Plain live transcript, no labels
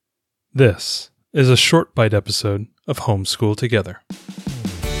This is a short bite episode of Homeschool Together.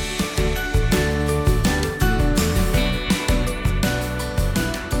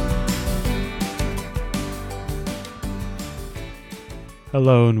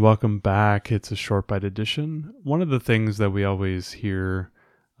 Hello and welcome back. It's a short bite edition. One of the things that we always hear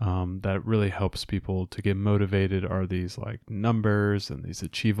that really helps people to get motivated are these like numbers and these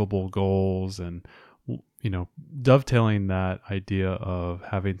achievable goals, and dovetailing that idea of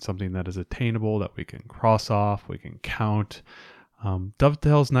having something that is attainable that we can cross off, we can count,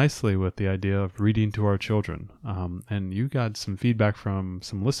 dovetails nicely with the idea of reading to our children. And you got some feedback from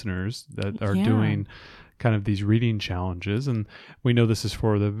some listeners that are doing kind of these reading challenges, and we know this is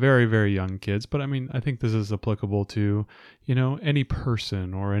for the very, very young kids, but I think this is applicable to, any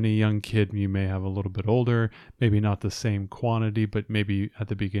person or any young kid. You may have a little bit older, maybe not the same quantity, but maybe at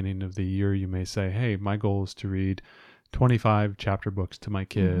the beginning of the year, you may say, hey, my goal is to read 25 chapter books to my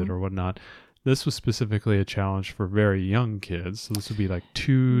kid or whatnot. This was specifically a challenge for very young kids. So this would be like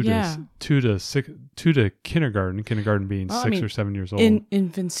two to kindergarten. Kindergarten being 6 or 7 years old. In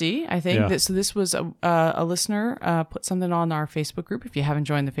infancy, I think. Yeah. So this was a listener put something on our Facebook group. If you haven't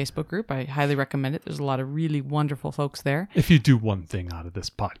joined the Facebook group, I highly recommend it. There's a lot of really wonderful folks there. If you do one thing out of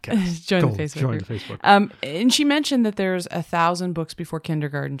this podcast, join the Facebook group. And she mentioned that there's 1,000 books before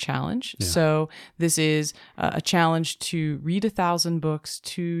kindergarten challenge. Yeah. So this is a challenge to read 1,000 books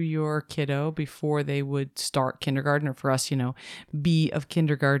to your kiddo before they would start kindergarten, or for us, be of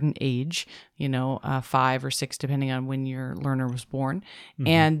kindergarten age, 5 or 6, depending on when your learner was born. Mm-hmm.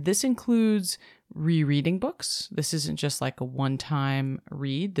 And this includes rereading books. This isn't just like a one-time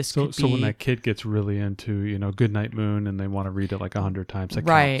read. So when that kid gets really into, Goodnight Moon, and they want to read it like 100 times, that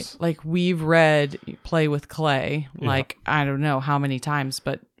right. counts. Like we've read Play with Clay, like I don't know how many times,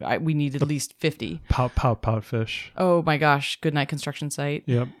 but we need at least 50. Pout Fish. Oh my gosh, Goodnight Construction Site.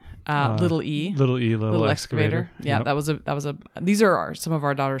 Yep. Little E, Little Excavator. Yeah, yep. that was a. These are some of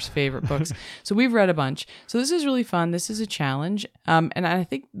our daughter's favorite books. So we've read a bunch. So this is really fun. This is a challenge, and I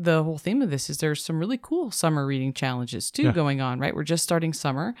think the whole theme of this is there's some really cool summer reading challenges too going on. Right, we're just starting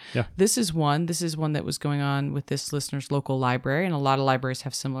summer. Yeah. This is one that was going on with this listener's local library, and a lot of libraries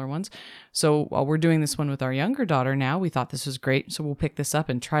have similar ones. So while we're doing this one with our younger daughter now, we thought this was great. So we'll pick this up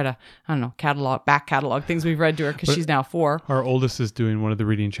and try to back catalog things we've read to her because she's now 4. Our oldest is doing one of the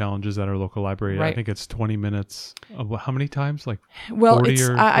reading challenges at our local library. Right. I think it's 20 minutes. How many times? Like 40 or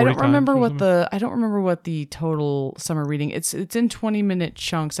 40 I don't remember I don't remember what the total summer reading. It's in 20-minute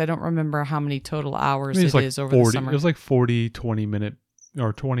chunks. I don't remember how many total hours it is over the summer. It was like 40 20-minute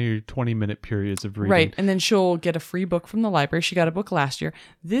or 20-minute periods of reading. Right. And then she'll get a free book from the library. She got a book last year.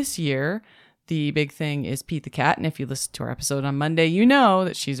 This year, the big thing is Pete the Cat. And if you listen to our episode on Monday, you know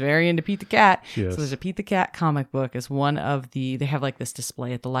that she's very into Pete the Cat. Yes. So there's a Pete the Cat comic book as one of they have like this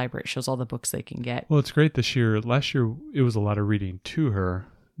display at the library. It shows all the books they can get. Well, it's great this year. Last year, it was a lot of reading to her.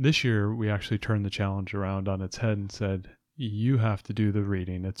 This year, we actually turned the challenge around on its head and said, you have to do the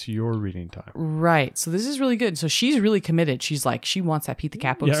reading. It's your reading time. Right. So this is really good. So she's really committed. She's like, she wants that Pete the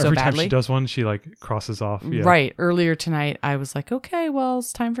Cat book so badly. Every time she does one, she like crosses off. Yeah. Right. Earlier tonight, I was like, okay, well,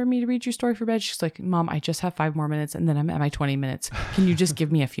 it's time for me to read your story for bed. She's like, Mom, I just have 5 more minutes and then I'm at my 20 minutes. Can you just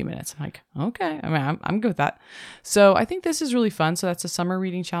give me a few minutes? I'm like, okay. I'm good with that. So I think this is really fun. So that's a summer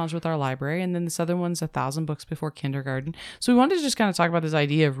reading challenge with our library. And then this other one's 1,000 books before kindergarten. So we wanted to just kind of talk about this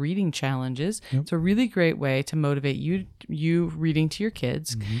idea of reading challenges. Yep. It's a really great way to motivate you reading to your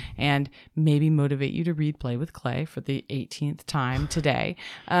kids and maybe motivate you to read Play with Clay for the 18th time today.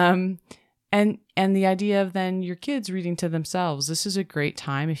 And the idea of then your kids reading to themselves. This is a great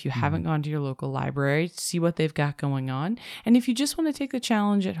time if you haven't gone to your local library to see what they've got going on. And if you just want to take the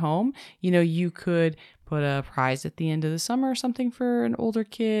challenge at home, you could put a prize at the end of the summer or something for an older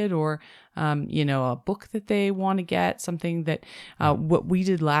kid, or, a book that they want to get, something that, what we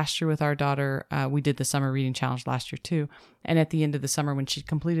did last year with our daughter, we did the summer reading challenge last year too. And at the end of the summer, when she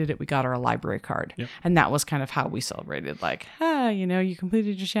completed it, we got her a library card. Yep. And that was kind of how we celebrated, like, you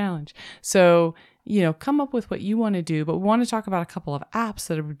completed your challenge. So, come up with what you want to do, but we want to talk about a couple of apps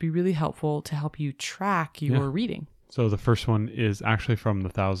that would be really helpful to help you track your reading. So the first one is actually from the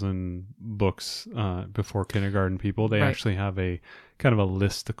 1,000 books before kindergarten people. They actually have a kind of a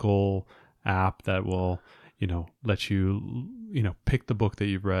listicle app that will, let you, pick the book that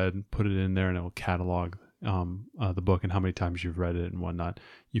you've read, put it in there, and it will catalog the book and how many times you've read it and whatnot.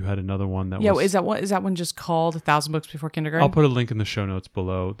 You had another one that was... is that one just called 1,000 Books Before Kindergarten? I'll put a link in the show notes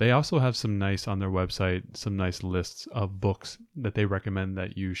below. They also have some nice, on their website, some nice lists of books that they recommend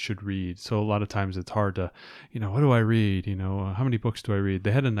that you should read. So a lot of times it's hard to, what do I read? How many books do I read?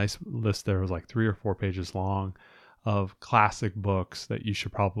 They had a nice list there. It was like 3 or 4 pages long of classic books that you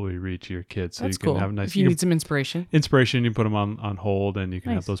should probably read to your kids. So That's you can cool. have nice If you need some inspiration. inspiration, you put them on hold, and you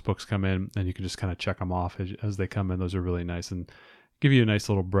can Nice. have those books come in, and you can just kind of check them off as they come in. Those are really nice and give you a nice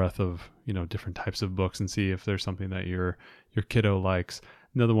little breadth of, different types of books and see if there's something that your kiddo likes.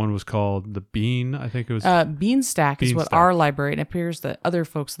 Another one was called The Bean. I think it was Beanstack is what Beanstack. our library, and it appears that other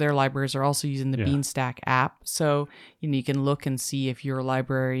folks, their libraries are also using the Yeah. Beanstack app. So, you can look and see if your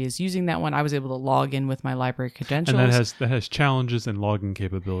library is using that one. I was able to log in with my library credentials. and that has challenges and logging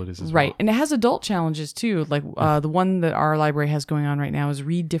capabilities as Right. well. And it has adult challenges too. Like the one that our library has going on right now is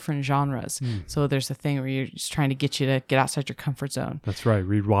read different genres. So there's a thing where you're just trying to get you to get outside your comfort zone. That's right.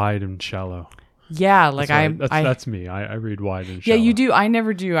 Read wide and shallow. Yeah. Like That's me. I read wide and yeah, shallow. you do. I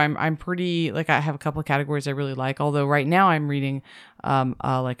never do. I'm pretty, like, I have a couple of categories I really like. Although right now I'm reading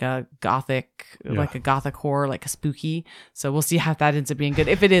like a gothic, like a gothic horror, like a spooky. So we'll see how that ends up being good.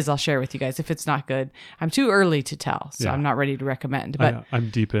 If it is, I'll share with you guys. If it's not good, I'm too early to tell, so Yeah. I'm not ready to recommend. But I'm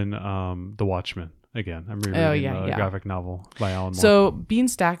deep in The Watchmen. Again, I'm rereading the graphic novel by Alan Moore. So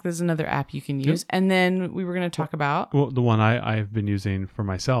Beanstack, there's another app you can use. And then we were going to talk about. Well, the one I've been using for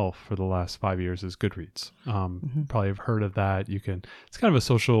myself for the last 5 years is Goodreads. Probably have heard of that. It's kind of a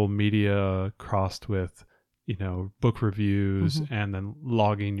social media crossed with, book reviews and then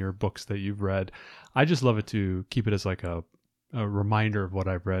logging your books that you've read. I just love it to keep it as like a reminder of what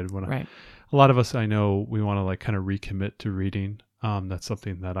I've read. A lot of us, I know, we want to like kind of recommit to reading. That's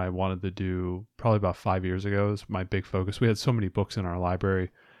something that I wanted to do probably about 5 years ago. It was my big focus. We had so many books in our library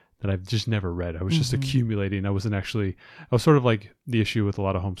that I've just never read. I was just accumulating. I was sort of like the issue with a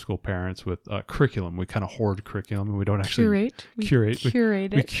lot of homeschool parents with curriculum. We kind of hoard curriculum and we don't actually curate.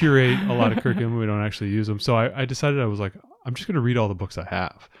 We curate a lot of curriculum and we don't actually use them. So I decided, I was like, I'm just going to read all the books I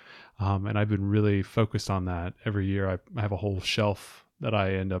have. And I've been really focused on that every year. I have a whole shelf that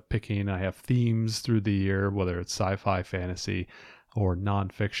I end up picking. I have themes through the year, whether it's sci-fi, fantasy, or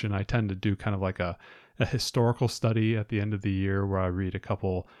nonfiction. I tend to do kind of like a historical study at the end of the year where I read a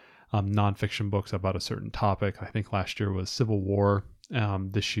couple nonfiction books about a certain topic. I think last year was Civil War.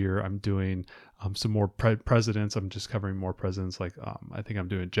 This year I'm doing some more presidents. I'm just covering more presidents. Like I think I'm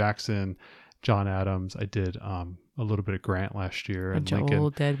doing Jackson, John Adams. I did a little bit of Grant last year. Bunch of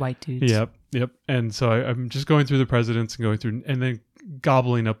old dead white dudes. Yep. And so I'm just going through the presidents and going through, and then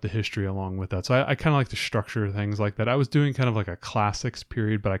gobbling up the history along with that. So I kind of like to structure things like that. I was doing kind of like a classics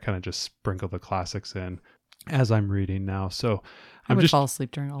period, but I kind of just sprinkle the classics in as I'm reading now. So I would fall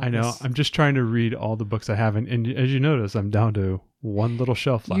asleep during all of this. I know. I'm just trying to read all the books I have. And as you notice, I'm down to one little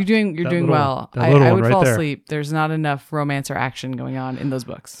shelf left. You're doing well. I would fall asleep. There's not enough romance or action going on in those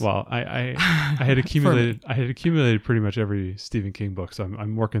books. Well, I had accumulated pretty much every Stephen King book, so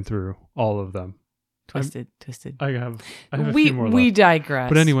I'm working through all of them. Twisted. I have a few more left. We digress.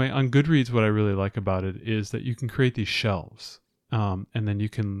 But anyway, on Goodreads, what I really like about it is that you can create these shelves, and then you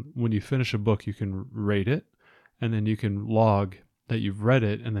can, when you finish a book, you can rate it, and then you can log that you've read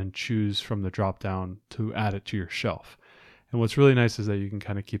it, and then choose from the drop down to add it to your shelf. And what's really nice is that you can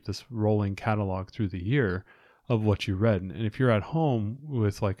kind of keep this rolling catalog through the year of what you read. And if you're at home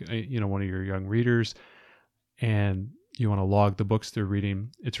with like one of your young readers, and you want to log the books they're reading,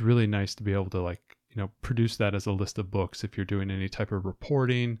 it's really nice to be able to produce that as a list of books. If you're doing any type of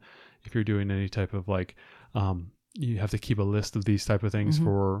reporting, if you're doing any type of you have to keep a list of these type of things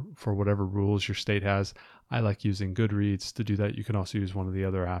for whatever rules your state has. I like using Goodreads to do that. You can also use one of the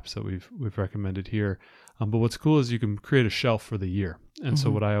other apps that we've recommended here. But what's cool is you can create a shelf for the year. And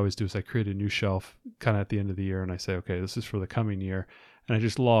so what I always do is I create a new shelf kind of at the end of the year, and I say, okay, this is for the coming year. And I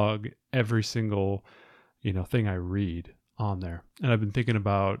just log every single, thing I read on there. And I've been thinking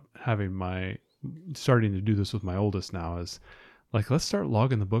about starting to do this with my oldest now, is like, let's start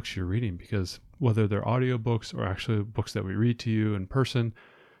logging the books you're reading, because whether they're audiobooks or actually books that we read to you in person,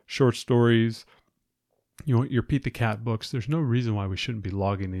 short stories, your Pete the Cat books, there's no reason why we shouldn't be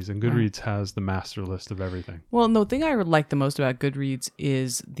logging these. And Goodreads has the master list of everything. Well, the thing I would like the most about Goodreads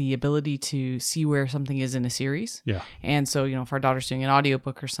is the ability to see where something is in a series. Yeah. And so, if our daughter's doing an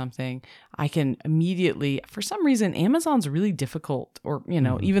audiobook or something, I can immediately, for some reason, Amazon's really difficult, or,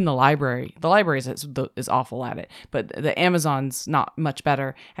 even the library is awful at it, but the Amazon's not much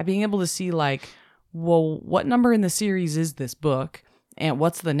better at being able to see what number in the series is this book? and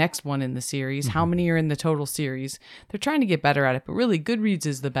what's the next one in the series? How many are in the total series? They're trying to get better at it, but really Goodreads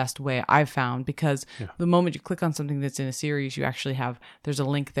is the best way I've found, because the moment you click on something that's in a series, you actually there's a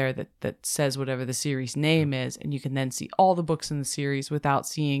link there that says whatever the series name is, and you can then see all the books in the series without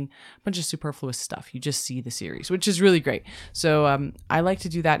seeing a bunch of superfluous stuff. You just see the series, which is really great. So I like to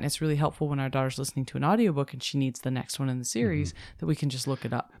do that, and it's really helpful when our daughter's listening to an audiobook and she needs the next one in the series that we can just look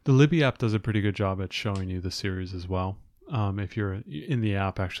it up. The Libby app does a pretty good job at showing you the series as well. If you're in the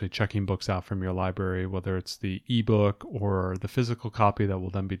app actually checking books out from your library, whether it's the ebook or the physical copy that will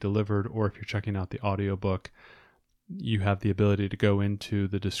then be delivered, or if you're checking out the audiobook, you have the ability to go into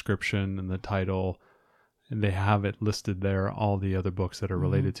the description and the title, and they have it listed there, all the other books that are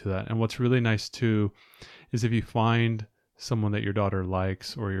related to that. And what's really nice too is if you find someone that your daughter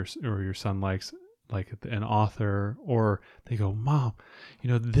likes or your son likes, like an author, or they go, Mom,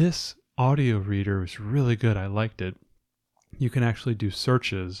 this audio reader is really good, I liked it. You can actually do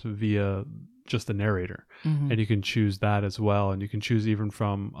searches via just the narrator, and you can choose that as well. And you can choose even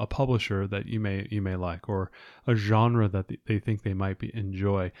from a publisher that you may like, or a genre that they think they might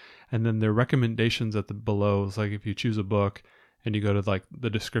enjoy. And then their recommendations below is like if you choose a book and you go to like the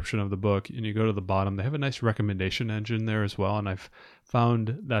description of the book and you go to the bottom, they have a nice recommendation engine there as well. And I've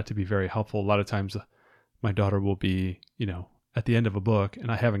found that to be very helpful. A lot of times my daughter will be, at the end of a book and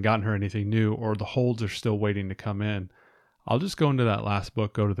I haven't gotten her anything new, or the holds are still waiting to come in. I'll just go into that last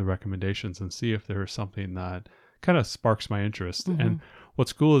book, go to the recommendations, and see if there's something that kind of sparks my interest. And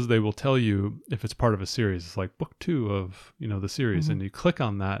what's cool is they will tell you if it's part of a series. It's like book 2 of the series, and you click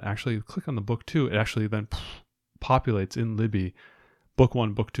on that. Actually, you click on the book 2. It actually then populates in Libby book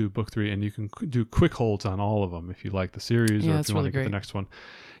 1, book 2, book 3, and you can do quick holds on all of them if you like the series or if you want to get the next one.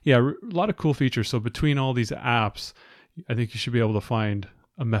 Yeah, a lot of cool features. So between all these apps, I think you should be able to find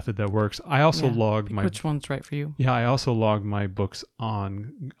a method that works. I also log which one's right for you. Yeah, I also log my books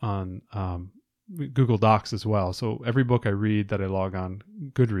on Google Docs as well. So every book I read that I log on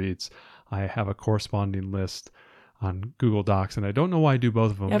Goodreads, I have a corresponding list on Google Docs, and I don't know why I do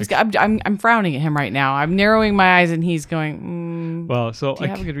both of them. Yeah, I'm frowning at him right now. I'm narrowing my eyes, and he's going. Well, so do you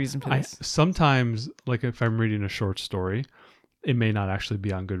have a good reason for this? Sometimes, like if I'm reading a short story, it may not actually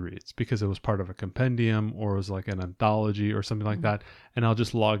be on Goodreads because it was part of a compendium or it was like an anthology or something like that. And I'll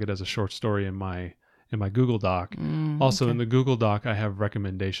just log it as a short story in my Google Doc. Also in the Google Doc, I have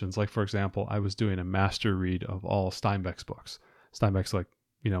recommendations. Like for example, I was doing a master read of all Steinbeck's books. Steinbeck's like,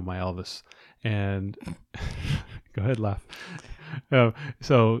 my Elvis. And go ahead, laugh.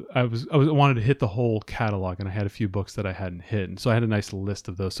 So I wanted to hit the whole catalog, and I had a few books that I hadn't hit. And so I had a nice list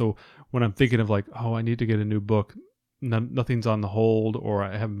of those. So when I'm thinking of like, I need to get a new book, nothing's on the hold or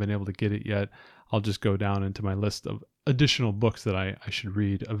I haven't been able to get it yet, I'll just go down into my list of additional books that I should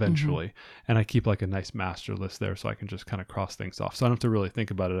read eventually. And I keep like a nice master list there so I can just kind of cross things off. So I don't have to really think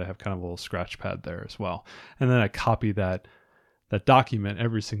about it. I have kind of a little scratch pad there as well. And then I copy that document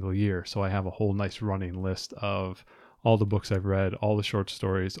every single year. So I have a whole nice running list of all the books I've read, all the short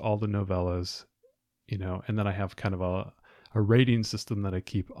stories, all the novellas, and then I have kind of a rating system that I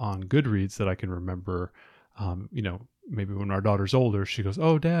keep on Goodreads that I can remember. Maybe when our daughter's older, she goes,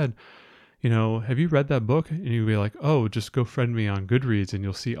 "Oh, Dad, have you read that book?" And you'll be like, "Oh, just go friend me on Goodreads, and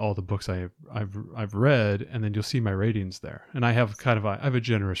you'll see all the books I've read, and then you'll see my ratings there." And I have I have a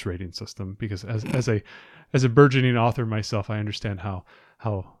generous rating system because as a burgeoning author myself, I understand how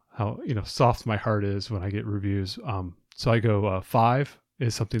soft my heart is when I get reviews. So I go 5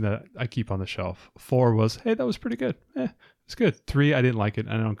 is something that I keep on the shelf. 4 was, hey, that was pretty good. It's good. 3, I didn't like it,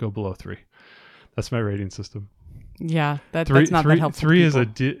 and I don't go below 3. That's my rating system. Yeah, that's not that helpful. 3 is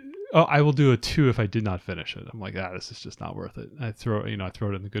I will do a 2 if I did not finish it. I'm like, this is just not worth it. I throw it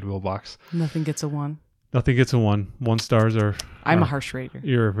in the Goodwill box. Nothing gets a 1. Nothing gets a 1. 1 stars are. I'm a harsh rater.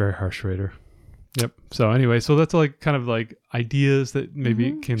 You're a very harsh rater. Yep. So anyway, so that's like kind of like ideas that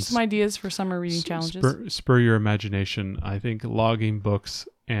maybe can some ideas for summer reading challenges. Spur your imagination. I think logging books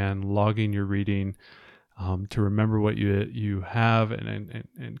and logging your reading. To remember what you have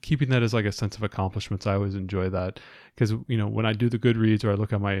and keeping that as like a sense of accomplishments. I always enjoy that because when I do the Goodreads or I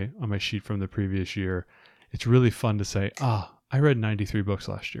look on my sheet from the previous year, it's really fun to say, I read 93 books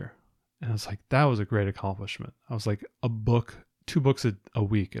last year, and I was like, that was a great accomplishment. I was like 2 books a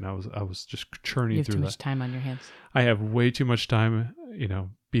week, and I was just churning through that. You have too much time on your hands. I have way too much time,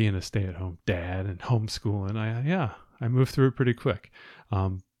 being a stay-at-home dad and homeschooling. I moved through it pretty quick.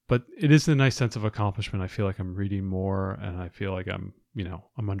 But it is a nice sense of accomplishment. I feel like I'm reading more, and I feel like I'm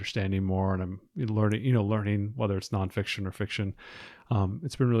understanding more, and I'm learning whether it's nonfiction or fiction.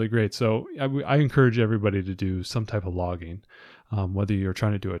 It's been really great. So I encourage everybody to do some type of logging, whether you're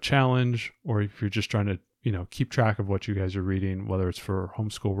trying to do a challenge or if you're just trying to keep track of what you guys are reading, whether it's for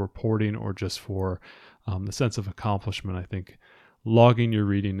homeschool reporting or just for the sense of accomplishment. I think logging your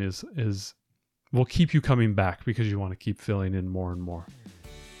reading will keep you coming back because you want to keep filling in more and more.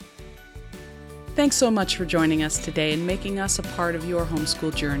 Thanks so much for joining us today and making us a part of your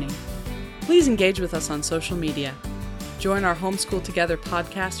homeschool journey. Please engage with us on social media. Join our Homeschool Together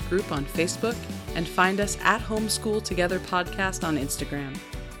podcast group on Facebook and find us at Homeschool Together Podcast on Instagram.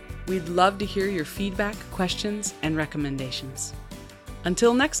 We'd love to hear your feedback, questions, and recommendations.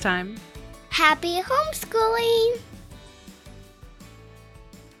 Until next time, Happy homeschooling!